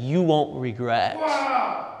blessing that you won't regret.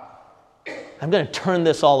 I'm going to turn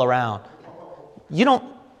this all around. You don't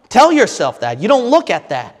tell yourself that. You don't look at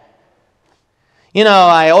that. You know,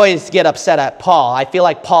 I always get upset at Paul. I feel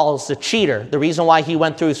like Paul's a cheater. The reason why he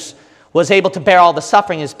was able to bear all the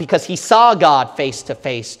suffering is because he saw God face to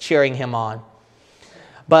face cheering him on.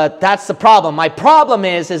 But that's the problem. My problem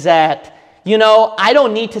is that, you know, I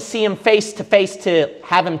don't need to see Him face to face to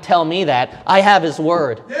have Him tell me that. I have His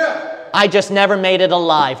Word. I just never made it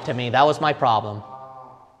alive to me. That was my problem.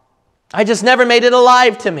 I just never made it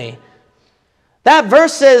alive to me. That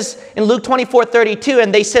verse says in Luke 24:32,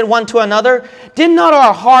 and they said one to another, did not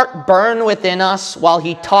our heart burn within us while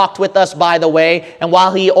He talked with us by the way and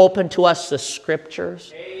while He opened to us the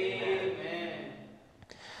Scriptures? Amen.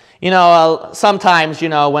 You know, sometimes, you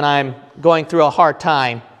know, when I'm going through a hard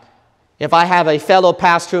time, if I have a fellow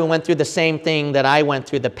pastor who went through the same thing that I went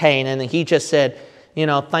through, the pain, and he just said, you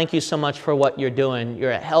know, thank you so much for what you're doing.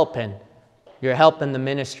 You're helping the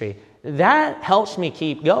ministry. That helps me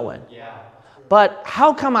keep going. Yeah. But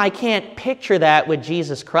how come I can't picture that with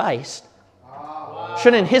Jesus Christ? Wow.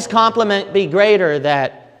 Shouldn't His compliment be greater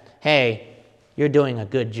that, hey, you're doing a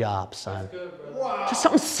good job, son? Good, wow. Just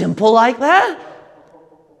something simple like that?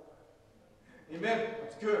 Amen.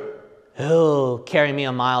 That's good. Oh, carry me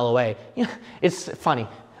a mile away. You know, it's funny.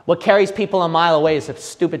 What carries people a mile away is a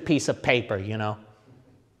stupid piece of paper, you know.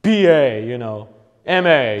 BA, you know.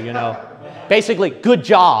 MA, you know. Basically, good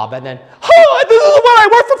job. And then, oh, this is what I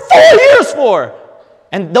worked for 4 years for.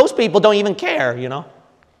 And those people don't even care, you know.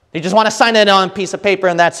 They just want to sign it on a piece of paper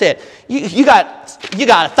and that's it. You got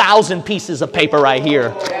 1,000 pieces of paper right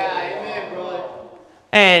here.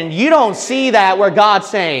 And you don't see that where God's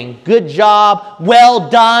saying, good job, well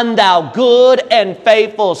done, thou good and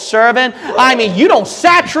faithful servant. I mean, you don't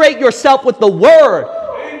saturate yourself with the Word.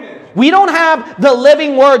 Amen. We don't have the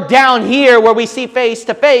living Word down here where we see face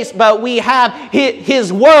to face, but we have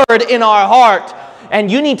His Word in our heart. And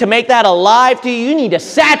you need to make that alive to you. You need to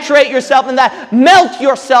saturate yourself in that. Melt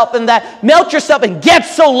yourself in that. Melt yourself and get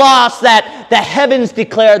so lost that the heavens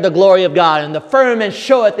declare the glory of God. And the firmament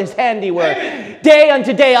showeth His handiwork. Amen. Day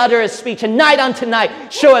unto day uttereth speech. And night unto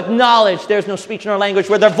night showeth knowledge. There's no speech nor language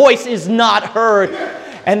where their voice is not heard.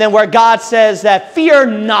 And then where God says that fear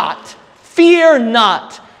not. Fear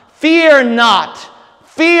not. Fear not.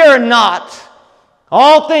 Fear not.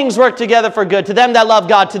 All things work together for good to them that love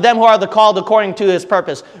God, to them who are the called according to His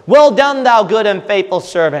purpose. Well done, thou good and faithful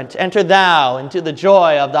servant. Enter thou into the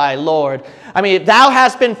joy of thy Lord. I mean, if thou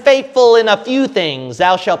hast been faithful in a few things,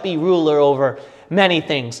 thou shalt be ruler over many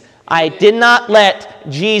things. I did not let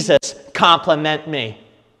Jesus compliment me.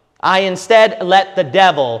 I instead let the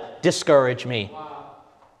devil discourage me.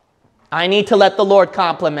 I need to let the Lord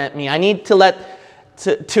compliment me. I need to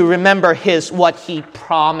remember what He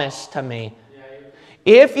promised to me.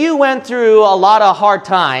 If you went through a lot of hard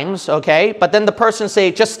times, okay, but then the person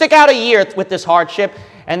say, just stick out a year with this hardship,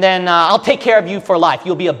 and then I'll take care of you for life.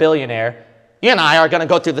 You'll be a billionaire. You and I are going to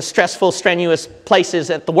go through the stressful, strenuous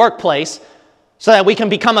places at the workplace so that we can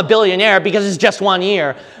become a billionaire because it's just 1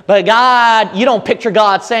 year. But God, you don't picture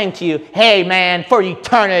God saying to you, hey, man, for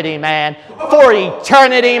eternity, man. For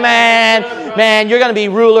eternity, man. Man, you're going to be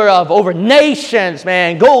ruler of over nations,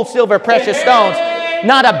 man. Gold, silver, precious stones.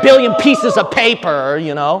 Not a billion pieces of paper,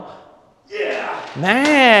 you know. Yeah.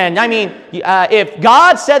 Man, I mean, if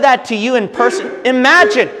God said that to you in person,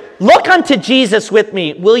 imagine. Look unto Jesus with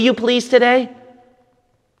me, will you please today?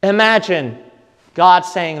 Imagine God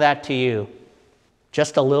saying that to you.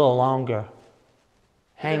 Just a little longer.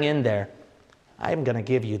 Hang in there. I'm going to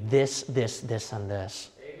give you this, this, this, and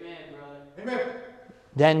this. Amen, brother. Amen.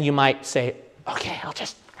 Then you might say, okay, I'll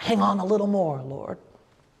just hang on a little more, Lord.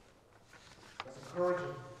 That's encouraging.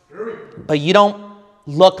 Very. But you don't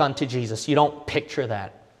look unto Jesus. You don't picture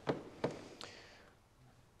that.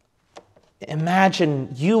 Imagine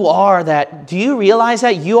you are that. Do you realize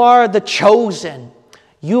that? You are the chosen.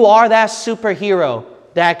 You are that superhero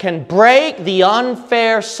that can break the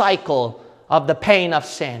unfair cycle of the pain of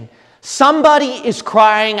sin. Somebody is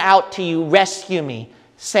crying out to you, rescue me,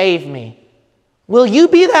 save me. Will you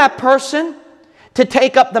be that person to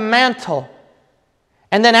take up the mantle?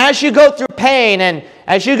 And then as you go through pain and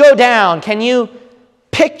as you go down, can you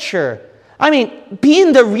picture? I mean, be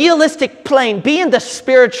in the realistic plane. Be in the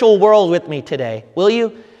spiritual world with me today, will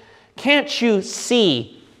you? Can't you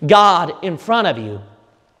see God in front of you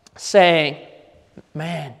saying,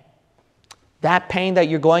 man, that pain that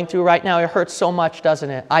you're going through right now, it hurts so much, doesn't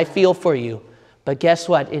it? I feel for you. But guess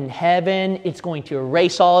what? In heaven, it's going to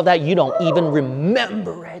erase all of that. You don't even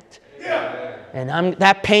remember it. Yeah. And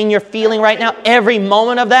that pain you're feeling right now, every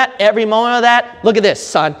moment of that, look at this,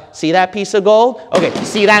 son. See that piece of gold? Okay,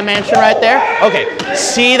 see that mansion right there? Okay,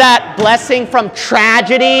 see that blessing from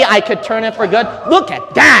tragedy? I could turn it for good. Look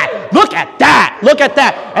at that. Look at that. Look at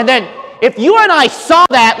that. And then if you and I saw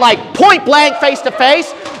that like point blank face to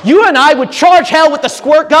face, you and I would charge hell with the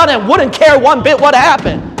squirt gun and wouldn't care one bit what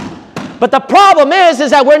happened. But the problem is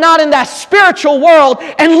that we're not in that spiritual world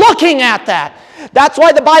and looking at that. That's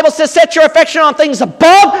why the Bible says, set your affection on things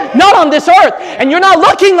above, not on this earth. And you're not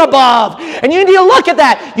looking above. And you need to look at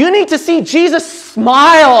that. You need to see Jesus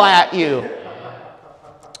smile at you.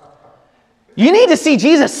 You need to see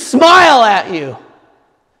Jesus smile at you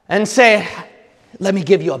and say, let me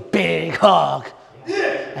give you a big hug.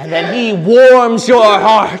 And then he warms your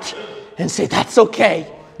heart and say, that's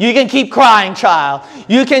okay. You can keep crying, child.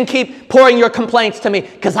 You can keep pouring your complaints to me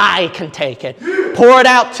because I can take it. Pour it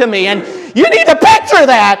out to me. And you need to picture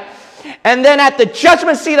that. And then at the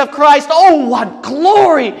judgment seat of Christ, oh, what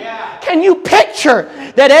glory. Yeah. Can you picture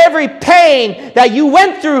that every pain that you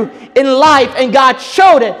went through in life and God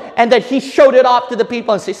showed it and that he showed it off to the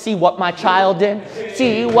people and say, see what my child did?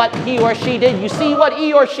 See what he or she did? You see what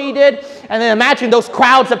he or she did? And then imagine those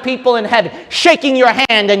crowds of people in heaven shaking your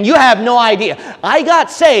hand and you have no idea. I got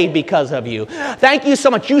saved because of you. Thank you so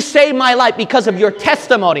much. You saved my life because of your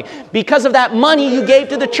testimony, because of that money you gave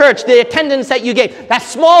to the church, the attendance that you gave, that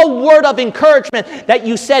small word of encouragement that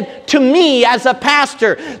you said to me as a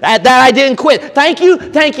pastor that I didn't quit. Thank you,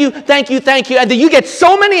 thank you, thank you, thank you. And then you get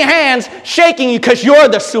so many hands shaking you because you're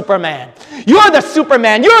the Superman. You're the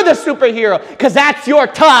Superman. You're the superhero because that's your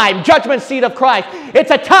time, judgment seat of Christ. It's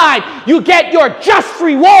a time you get your just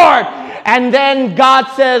reward. And then God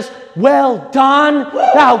says, well done,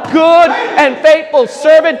 thou good and faithful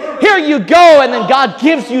servant. Here you go. And then God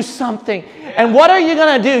gives you something. And what are you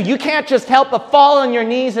going to do? You can't just help but fall on your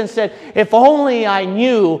knees and say, if only I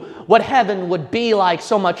knew what heaven would be like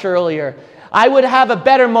so much earlier. I would have a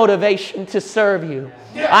better motivation to serve you.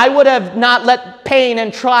 I would have not let pain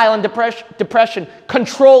and trial and depression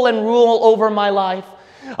control and rule over my life.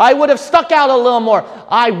 I would have stuck out a little more.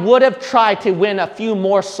 I would have tried to win a few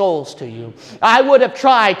more souls to you. I would have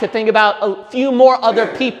tried to think about a few more other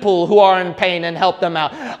people who are in pain and help them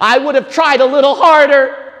out. I would have tried a little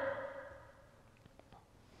harder.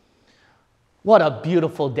 What a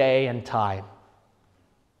beautiful day and time.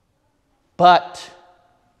 But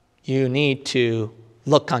you need to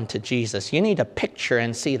look unto Jesus. You need to picture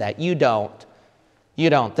and see that. You don't. You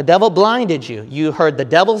don't. The devil blinded you. You heard the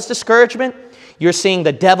devil's discouragement. You're seeing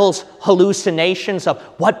the devil's hallucinations of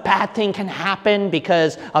what bad thing can happen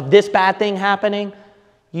because of this bad thing happening.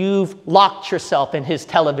 You've locked yourself in his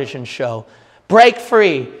television show. Break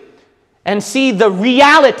free and see the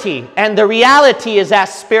reality. And the reality is that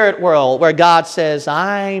spirit world where God says,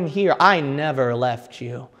 I'm here. I never left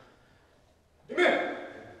you. Amen.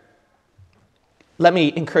 Let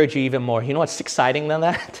me encourage you even more. You know what's exciting than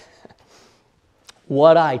that?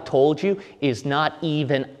 what I told you is not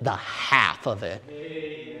even the half of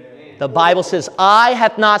it. The Bible says, eye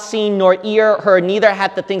hath not seen, nor ear heard, neither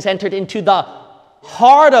hath the things entered into the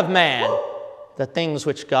heart of man, the things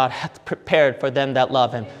which God hath prepared for them that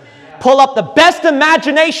love him. Pull up the best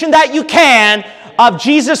imagination that you can of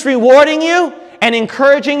Jesus rewarding you and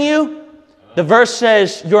encouraging you. The verse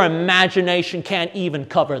says your imagination can't even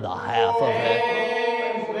cover the half of it.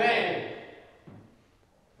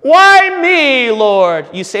 Why me, Lord?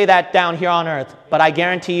 You say that down here on earth. But I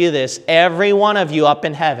guarantee you this, every one of you up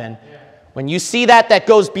in heaven, when you see that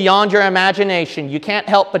goes beyond your imagination, you can't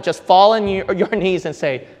help but just fall on your knees and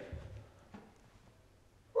say,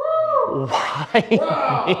 why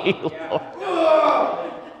me, Lord?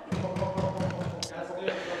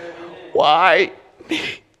 Why me?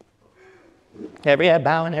 Every head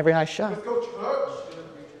bow and every eye shut. Let's go, church.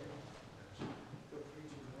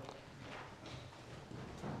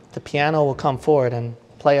 The piano will come forward and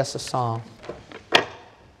play us a song.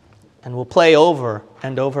 And we'll play over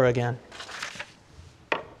and over again.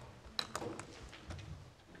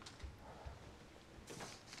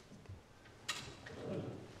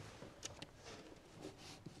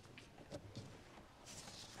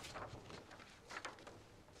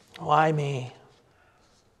 Why me?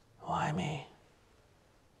 Why me?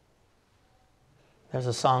 There's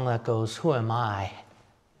a song that goes, who am I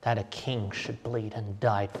that a king should bleed and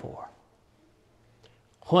die for?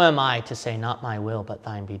 Who am I to say, not my will, but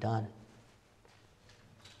thine be done?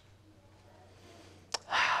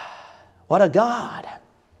 What a God.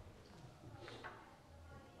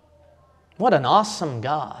 What an awesome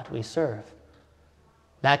God we serve.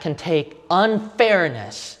 That can take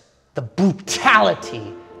unfairness, the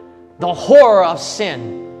brutality, the horror of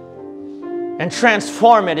sin, and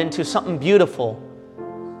transform it into something beautiful,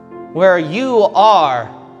 where you are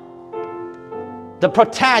the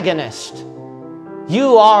protagonist.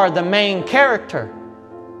 You are the main character.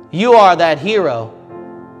 You are that hero.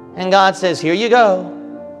 And God says, here you go.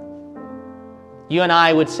 You and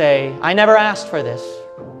I would say, I never asked for this.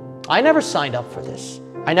 I never signed up for this.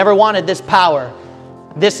 I never wanted this power,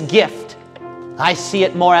 this gift. I see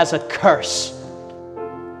it more as a curse.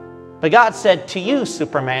 But God said to you,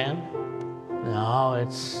 Superman, no,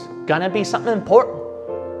 it's going to be something important.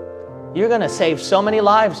 You're going to save so many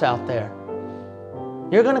lives out there.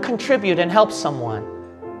 You're going to contribute and help someone.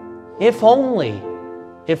 If only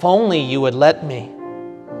you would let me.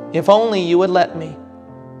 If only you would let me.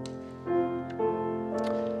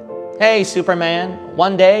 Hey, Superman,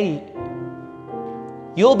 one day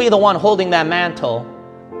you'll be the one holding that mantle,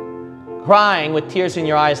 crying with tears in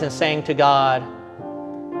your eyes and saying to God,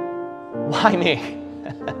 why me?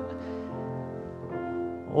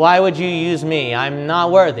 Why would you use me? I'm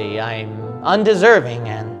not worthy. I'm undeserving.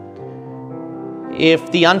 And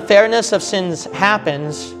if the unfairness of sins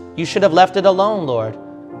happens, you should have left it alone, Lord.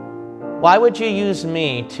 Why would you use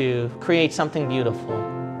me to create something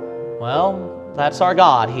beautiful? Well, that's our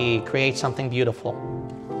God. He creates something beautiful.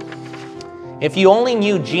 If you only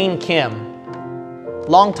knew Gene Kim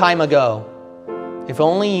long time ago, if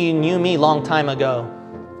only you knew me long time ago,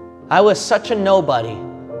 I was such a nobody,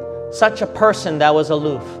 such a person that was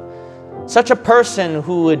aloof, such a person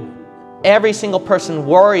who would every single person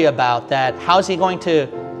worry about that. How's he going to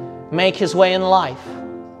make his way in life?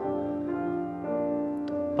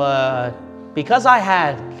 But because I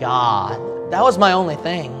had God, that was my only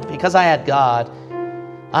thing. Because I had God,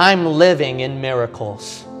 I'm living in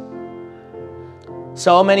miracles.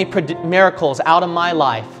 So many miracles out of my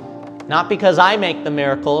life. Not because I make the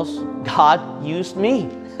miracles. God used me.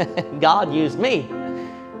 God used me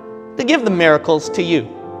to give the miracles to you.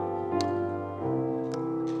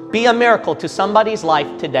 Be a miracle to somebody's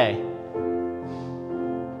life today.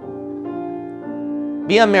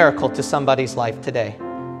 Be a miracle to somebody's life today.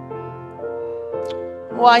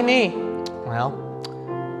 Why me? Well,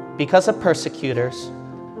 because of persecutors.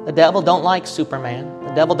 The devil don't like Superman.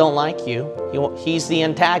 The devil don't like you. He's the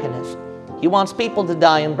antagonist. He wants people to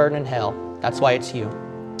die and burn in hell. That's why it's you.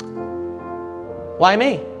 Why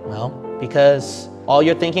me? Well, because all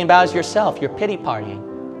you're thinking about is yourself. You're pity partying.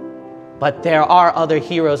 But there are other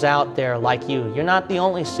heroes out there like you. You're not the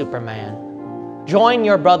only Superman. Join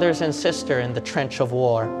your brothers and sisters in the trench of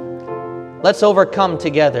war. Let's overcome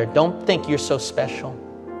together. Don't think you're so special.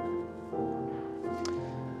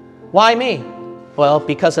 Why me? Well,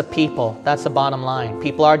 because of people. That's the bottom line.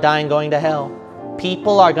 People are dying, going to hell.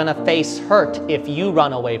 People are going to face hurt if you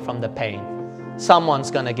run away from the pain.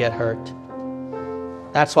 Someone's going to get hurt.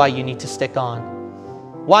 That's why you need to stick on.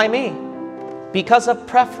 Why me? Because of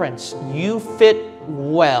preference. You fit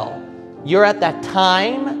well. You're at that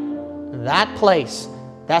time, that place,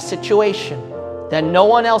 that situation, that no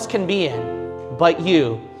one else can be in but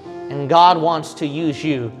you. And God wants to use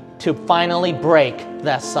you to finally break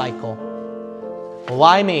that cycle.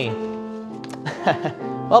 Why me?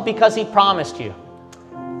 Well, because He promised you.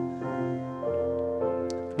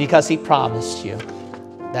 Because He promised you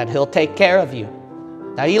that He'll take care of you,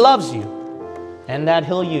 that He loves you, and that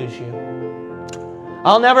He'll use you.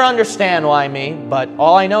 I'll never understand why me, but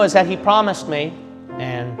all I know is that He promised me,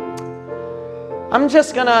 and I'm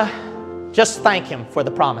just gonna thank Him for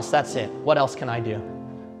the promise. That's it. What else can I do?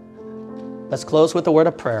 Let's close with a word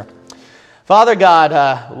of prayer. Father God,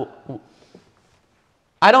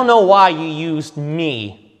 I don't know why you used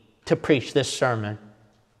me to preach this sermon.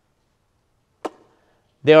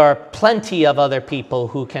 There are plenty of other people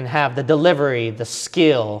who can have the delivery, the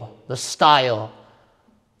skill, the style,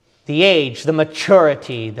 the age, the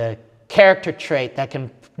maturity, the character trait that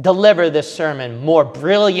can deliver this sermon more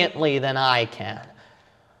brilliantly than I can.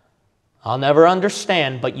 I'll never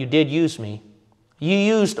understand, but you did use me. You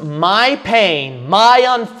used my pain, my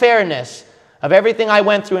unfairness of everything I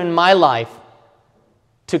went through in my life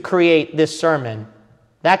to create this sermon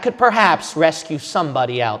that could perhaps rescue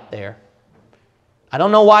somebody out there. I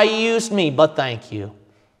don't know why you used me, but thank you.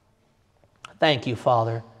 Thank you,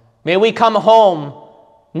 Father. May we come home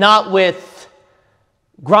not with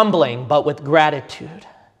grumbling, but with gratitude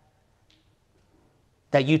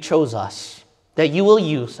that you chose us, that you will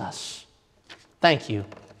use us. Thank you.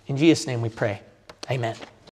 In Jesus' name we pray. Amen.